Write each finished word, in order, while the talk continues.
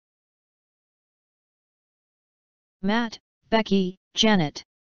Matt, Becky, Janet.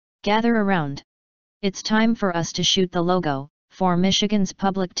 Gather around. It's time for us to shoot the logo for Michigan's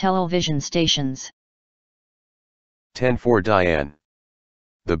public television stations. 10-4 Diane.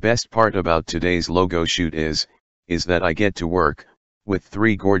 The best part about today's logo shoot is that I get to work with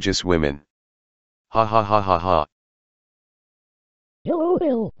 3 gorgeous women. Ha ha ha ha ha.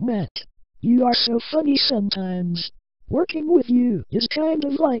 LOL, Matt. You are so funny sometimes. Working with you is kind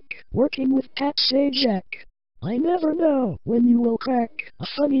of like working with Pat Sajak. I never know when you will crack a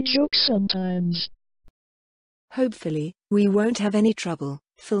funny joke sometimes. Hopefully, we won't have any trouble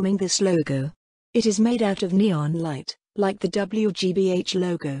filming this logo. It is made out of neon light, like the WGBH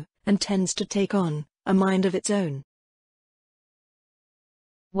logo, and tends to take on a mind of its own.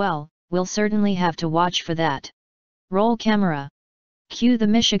 Well, we'll certainly have to watch for that. Roll camera. Cue the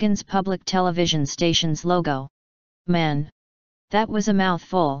Michigan's public television station's logo. Man, that was a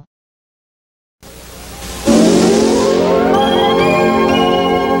mouthful.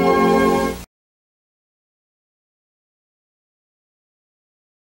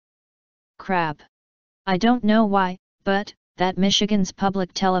 Crap. I don't know why, but that Michigan's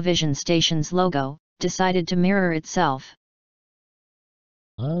public television station's logo decided to mirror itself.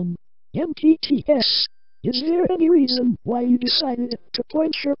 MTTS. Is there any reason why you decided to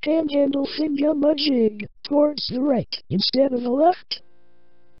point your panhandle thingamajig towards the right instead of the left?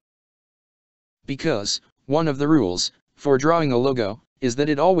 Because one of the rules for drawing a logo is that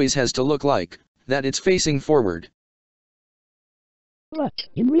it always has to look like that it's facing forward. But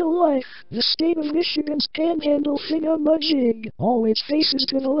in real life, the state of Michigan's panhandle thingamajig always faces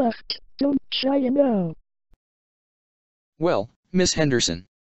to the left, don't you know? Well, Miss Henderson,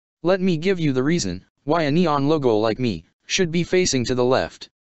 let me give you the reason why a neon logo like me should be facing to the left.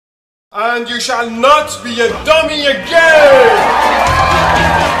 And you shall not be a dummy again!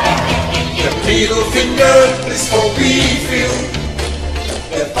 The middle finger is for refill.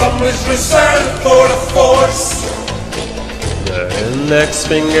 The thumb is reserved for the force. The index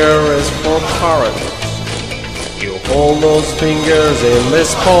finger is for paradox. You hold those fingers in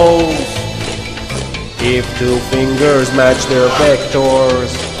this pose. If 2 fingers match their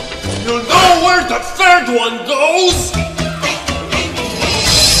vectors, you'll know where the third one goes!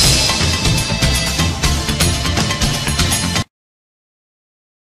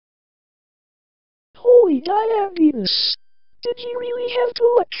 Holy diabetes! Did you really have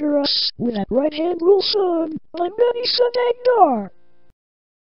to lecture us with that right-hand rule, son? I'm Mehdi Sadaghdar.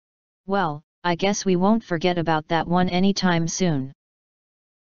 Well, I guess we won't forget about that one anytime soon.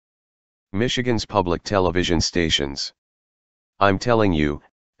 Michigan's public television stations. I'm telling you,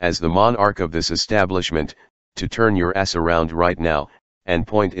 as the monarch of this establishment, to turn your ass around right now, and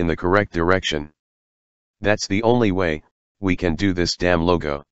point in the correct direction. That's the only way we can do this damn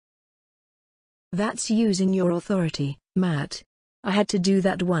logo. That's using your authority, Matt. I had to do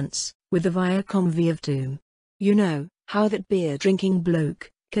that once, with the Viacom V of Doom. You know, how that beer-drinking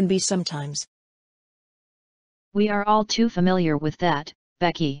bloke can be sometimes. We are all too familiar with that,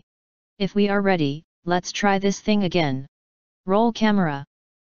 Becky. If we are ready, let's try this thing again. Roll camera.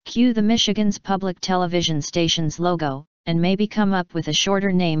 Cue the Michigan's public television station's logo, and maybe come up with a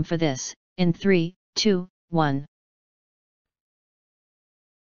shorter name for this, in 3, 2, 1.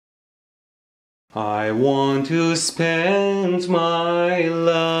 I want to spend my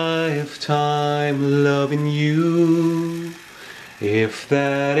lifetime loving you. If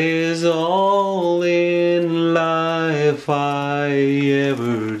that is all in life I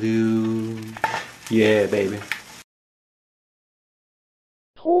ever do. Yeah, baby.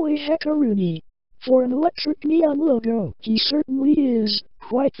 Holy heckaroonie. For an electric neon logo, he certainly is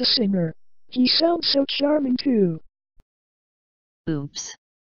quite the singer. He sounds so charming too. Oops.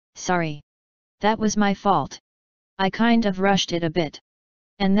 Sorry. That was my fault. I kind of rushed it a bit.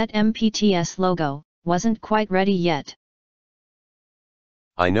 And that MPTS logo wasn't quite ready yet.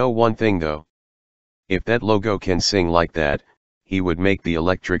 I know one thing though. If that logo can sing like that, he would make the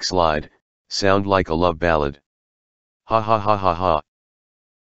electric slide sound like a love ballad. Ha ha ha ha ha.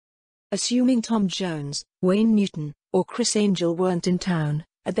 Assuming Tom Jones, Wayne Newton, or Chris Angel weren't in town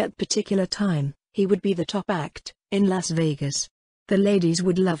at that particular time, he would be the top act in Las Vegas. The ladies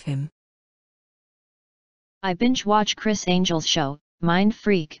would love him. I binge watch Chris Angel's show, Mind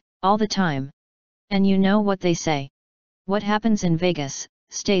Freak, all the time. And you know what they say. What happens in Vegas,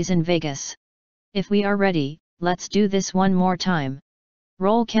 stays in Vegas. If we are ready, let's do this one more time.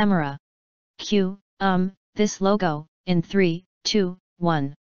 Roll camera. Cue, this logo, in 3, 2,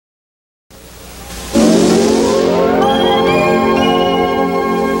 1.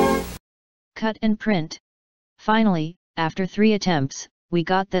 Cut and print. Finally, after 3 attempts, we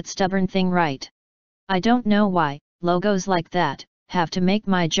got that stubborn thing right. I don't know why, Logos like that have to make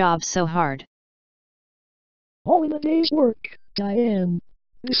my job so hard. All in a day's work, Diane.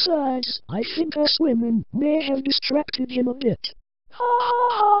 Besides, I think us women may have distracted him a bit. Ha ha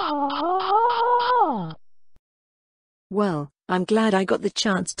ha ha ha ha ha! Well, I'm glad I got the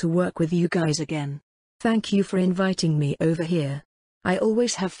chance to work with you guys again. Thank you for inviting me over here. I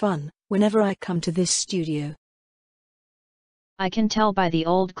always have fun whenever I come to this studio. I can tell by the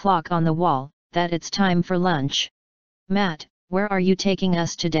old clock on the wall that it's time for lunch. Matt, where are you taking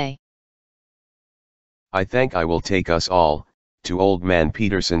us today? I think I will take us all to Old Man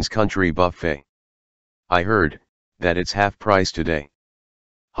Peterson's Country Buffet. I heard that it's half price today.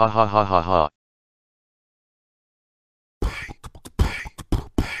 Ha ha ha ha ha.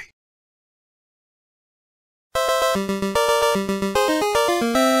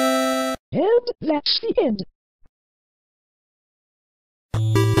 And that's the end.